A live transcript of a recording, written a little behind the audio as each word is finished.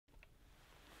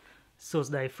So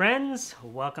today, friends,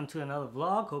 welcome to another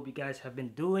vlog. Hope you guys have been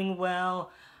doing well.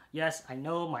 Yes, I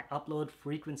know my upload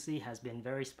frequency has been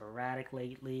very sporadic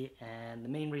lately, and the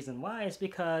main reason why is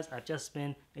because I've just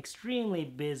been extremely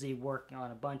busy working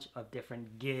on a bunch of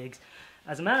different gigs.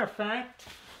 As a matter of fact,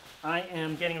 I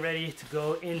am getting ready to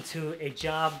go into a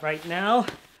job right now.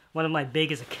 One of my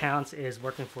biggest accounts is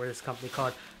working for this company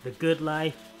called The Good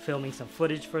Life, filming some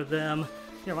footage for them.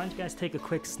 Here, why don't you guys take a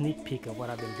quick sneak peek of what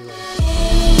I've been doing.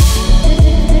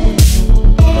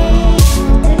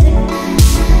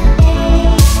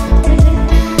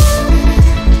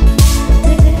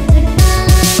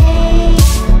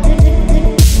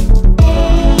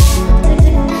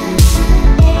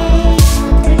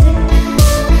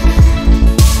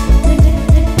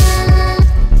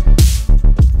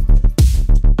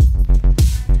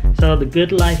 So The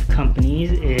Good Life Company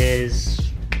is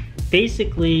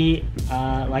basically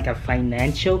like a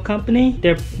financial company.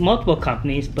 There are multiple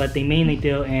companies, but they mainly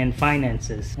deal in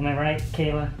finances. Am I right,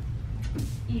 Kayla?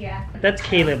 Yeah. That's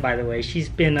Kayla, by the way. She's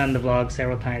been on the vlog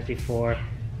several times before.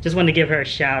 Just want to give her a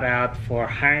shout out for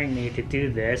hiring me to do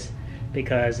this,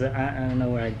 because I don't know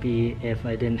where I'd be if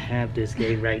I didn't have this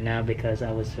gig right now, because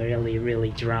I was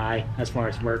really dry as far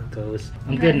as work goes.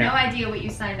 I'm good now. No idea what you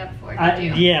signed up for, did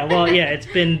you? Yeah, well, yeah, it's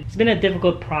been a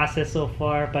difficult process so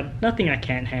far, but nothing I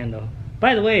can't handle.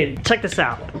 By the way, check this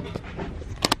out.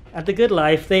 At The Good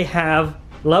Life, they have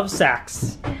love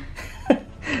sacks.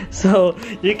 So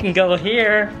you can go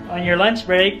here on your lunch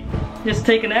break, just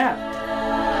take a nap.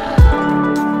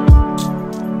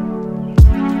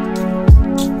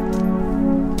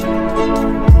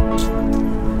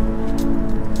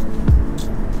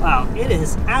 Wow, it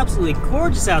is absolutely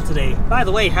gorgeous out today. By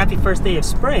the way, happy first day of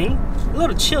spring. A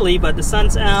little chilly, but the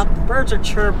sun's out, the birds are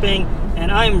chirping,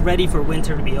 and I'm ready for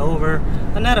winter to be over.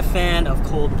 I'm not a fan of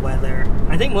cold weather.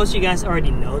 I think most of you guys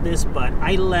already know this, but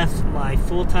I left my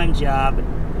full-time job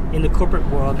in the corporate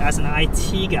world as an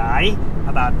IT guy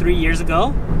about 3 years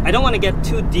ago. I don't want to get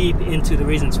too deep into the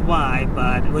reasons why,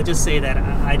 but we'll just say that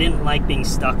I didn't like being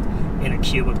stuck in a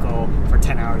cubicle for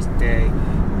 10 hours a day.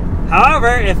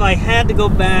 However, if I had to go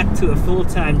back to a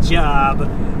full-time job,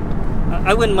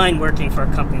 I wouldn't mind working for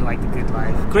a company like The Good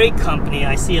Life. Great company.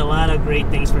 I see a lot of great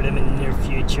things for them in the near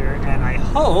future, and I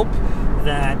hope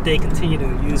that they continue to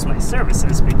use my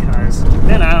services, because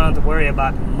then I don't have to worry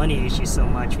about money issues so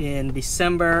much. In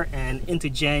December and into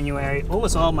January,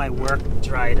 almost all my work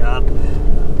dried up.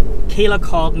 Kayla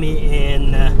called me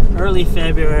in early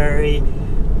February,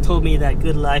 told me that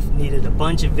Good Life needed a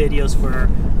bunch of videos for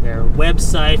their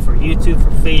website, for YouTube,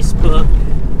 for Facebook,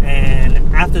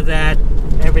 and after that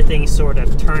everything sort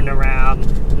of turned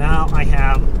around. Now I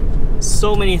have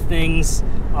so many things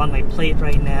on my plate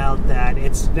right now that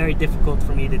it's very difficult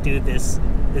for me to do this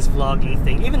vlogging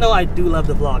thing. Even though I do love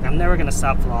the vlog, I'm never gonna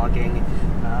stop vlogging.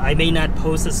 I may not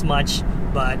post as much,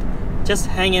 but just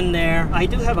hang in there. I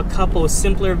do have a couple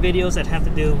simpler videos that have to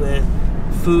do with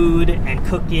food and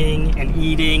cooking and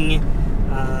eating,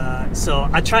 so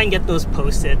I try and get those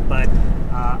posted, but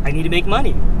I need to make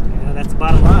money. That's the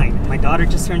bottom line. My daughter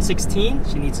just turned 16.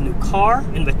 She needs a new car,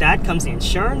 and with that comes the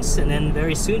insurance, and then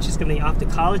very soon she's gonna be off to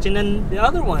college, and then the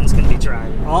other one's gonna be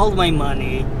driving. All of my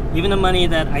money, even the money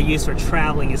that I use for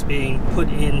traveling, is being put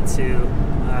into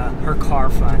her car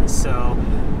fund. So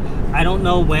I don't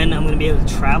know when I'm gonna be able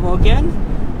to travel again.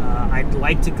 I'd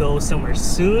like to go somewhere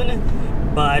soon,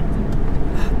 but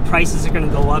prices are going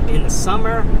to go up in the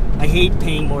summer. I hate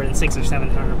paying more than $600 or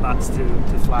 $700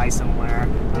 to fly somewhere,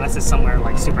 unless it's somewhere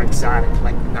like super exotic,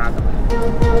 like Nagaland.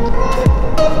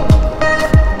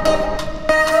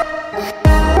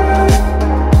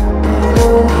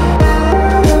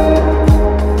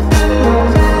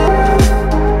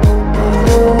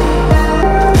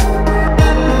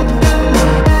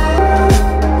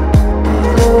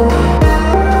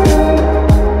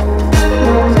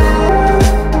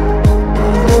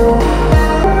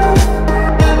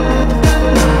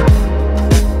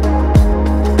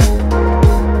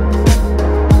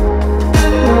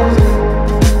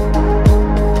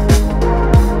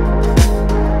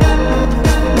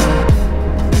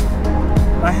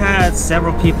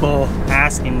 Several people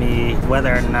asking me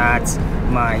whether or not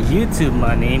my YouTube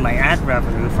money, my ad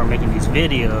revenue for making these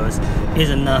videos, is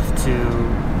enough to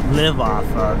live off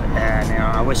of, and you know,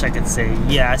 I wish I could say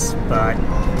yes, but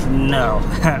no.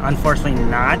 Unfortunately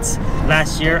not.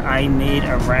 Last year I made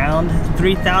around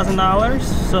 $3,000,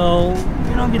 so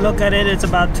you know, if you look at it, it's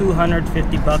about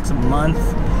 $250 a month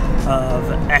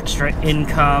of extra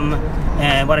income,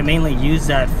 and what I mainly use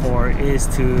that for is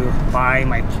to buy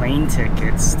my plane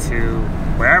tickets to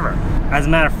wherever. As a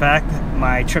matter of fact,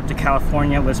 my trip to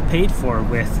California was paid for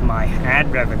with my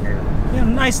ad revenue.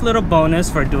 nice little bonus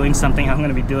for doing something I'm going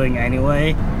to be doing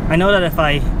anyway. I know that if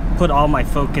I put all my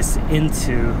focus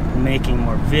into making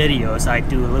more videos, I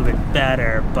do a little bit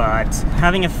better, but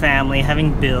having a family,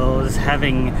 having bills,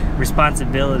 having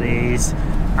responsibilities,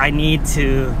 I need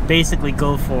to basically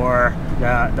go for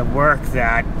the work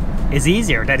that is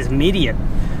easier, that is immediate.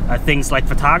 Things like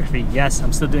photography. Yes,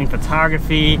 I'm still doing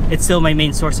photography. It's still my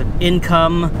main source of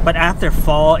income, but after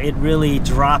fall it really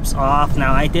drops off.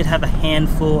 Now I did have a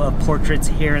handful of portraits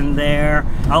here and there.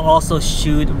 I'll also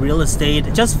shoot real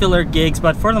estate, just filler gigs,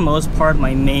 but for the most part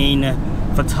my main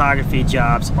photography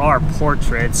jobs are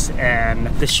portraits. And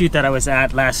the shoot that I was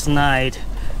at last night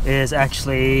is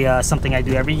actually something I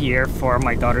do every year for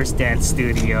my daughter's dance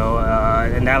studio,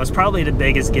 and that was probably the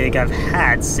biggest gig I've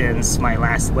had since my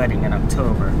last wedding in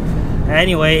October.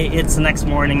 Anyway, it's the next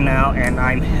morning now and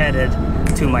I'm headed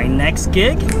to my next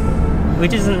gig,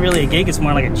 which isn't really a gig, it's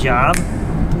more like a job.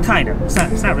 Kind of.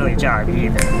 It's not really a job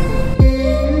either.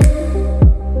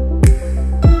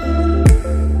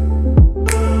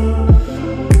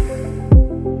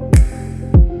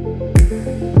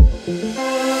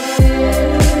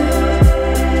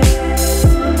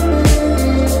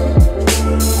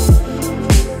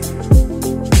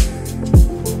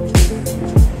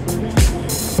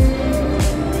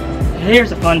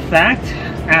 Here's a fun fact.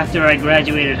 After I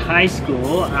graduated high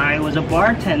school, I was a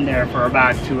bartender for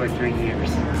about 2 or 3 years.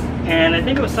 And I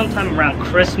think it was sometime around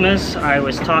Christmas, I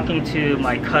was talking to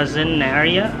my cousin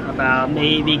Naria about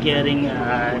maybe getting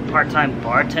a part-time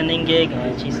bartending gig,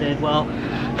 and she said, well,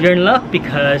 you're in luck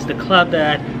because the club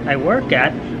that I work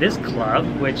at, this club,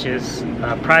 which is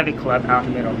a private club out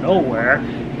in the middle of nowhere,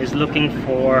 is looking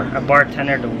for a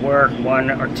bartender to work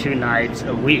 1 or 2 nights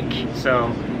a week. So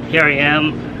here I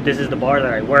am. This is the bar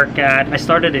that I work at. I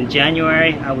started in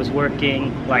January. I was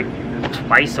working like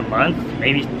twice a month,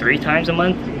 maybe 3 times a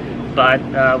month.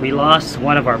 But we lost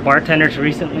one of our bartenders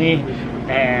recently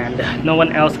and no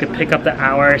one else could pick up the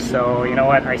hours. So you know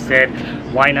what, I said,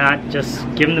 why not just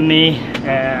give them to me?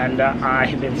 And I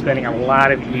have been spending a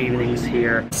lot of evenings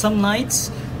here. Some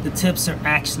nights, the tips are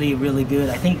actually really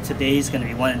good. I think today's gonna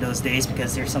be one of those days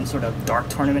because there's some sort of dart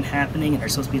tournament happening and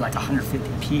there's supposed to be like 150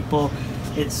 people.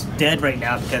 It's dead right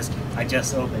now because I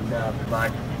just opened up.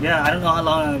 But yeah, I don't know how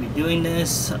long I'm gonna be doing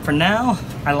this. For now,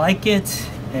 I like it.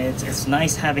 It's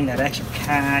nice having that extra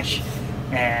cash,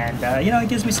 and you know, it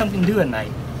gives me something to do at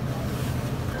night.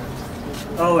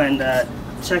 Oh, and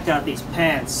check out these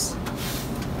pants.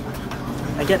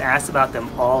 I get asked about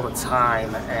them all the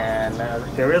time, and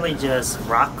they're really just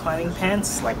rock climbing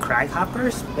pants, like crag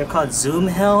hoppers. They're called Zoom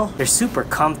Hill. They're super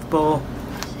comfortable,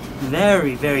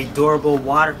 very, very durable,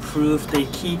 waterproof. They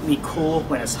keep me cool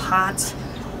when it's hot,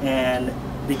 and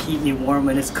they keep me warm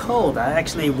when it's cold. I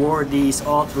actually wore these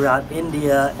all throughout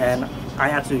India, and I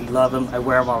absolutely love them. I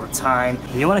wear them all the time.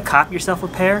 If you want to copy yourself a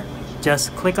pair,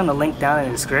 just click on the link down in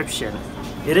the description.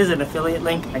 It is an affiliate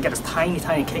link. I get a tiny,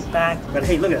 tiny kickback, but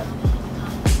hey, look at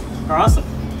them. They're awesome.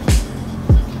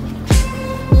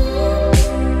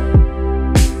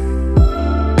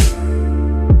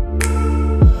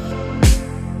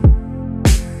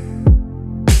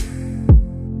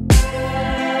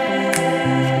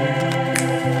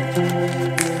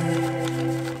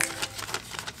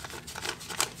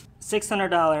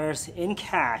 $600 in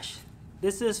cash.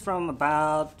 This is from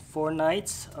about 4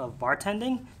 nights of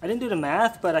bartending. I didn't do the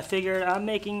math, but I figured I'm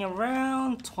making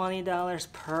around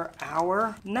 $20 per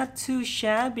hour. Not too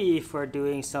shabby for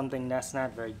doing something that's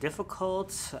not very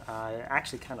difficult. I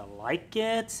actually kind of like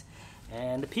it.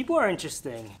 And the people are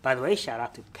interesting. By the way, shout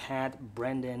out to Pat,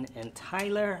 Brendan, and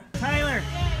Tyler. Tyler,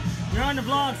 you're on the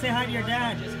vlog. Say hi to your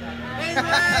dad. Hey,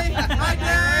 hi,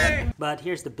 Dad. But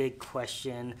here's the big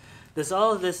question. Does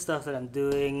all of this stuff that I'm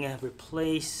doing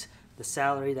replace the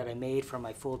salary that I made from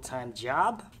my full-time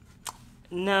job?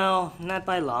 No, not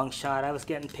by a long shot. I was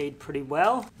getting paid pretty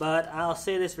well, but I'll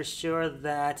say this for sure,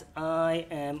 that I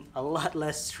am a lot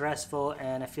less stressful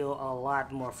and I feel a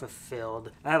lot more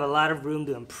fulfilled. I have a lot of room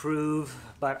to improve,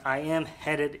 but I am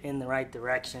headed in the right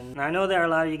direction. Now, I know there are a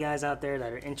lot of you guys out there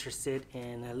that are interested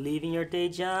in leaving your day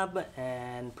job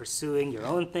and pursuing your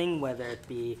own thing, whether it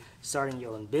be starting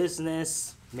your own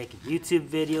business, making YouTube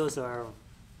videos, or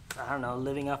I don't know,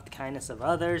 living off the kindness of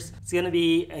others. It's gonna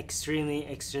be extremely,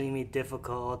 extremely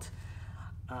difficult.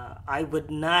 I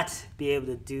would not be able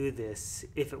to do this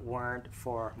if it weren't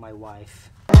for my wife.